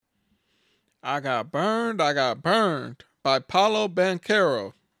I got burned by Paulo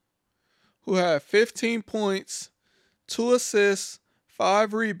Banquero, who had 15 points, 2 assists,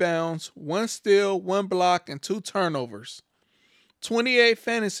 5 rebounds, 1 steal, 1 block, and 2 turnovers. 28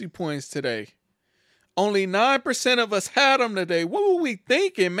 fantasy points today. Only 9% of us had him today. What were we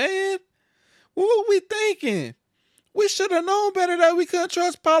thinking, man? What were we thinking? We should have known better that we couldn't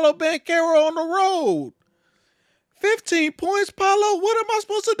trust Paulo Banquero on the road. 15 points, Paulo? What am I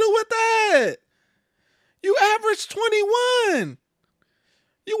supposed to do with that? You averaged 21.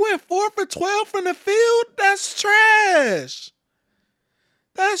 You went 4 for 12 from the field? That's trash.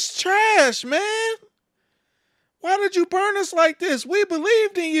 That's trash, man. Why did you burn us like this? We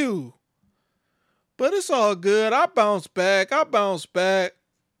believed in you. But it's all good. I bounced back.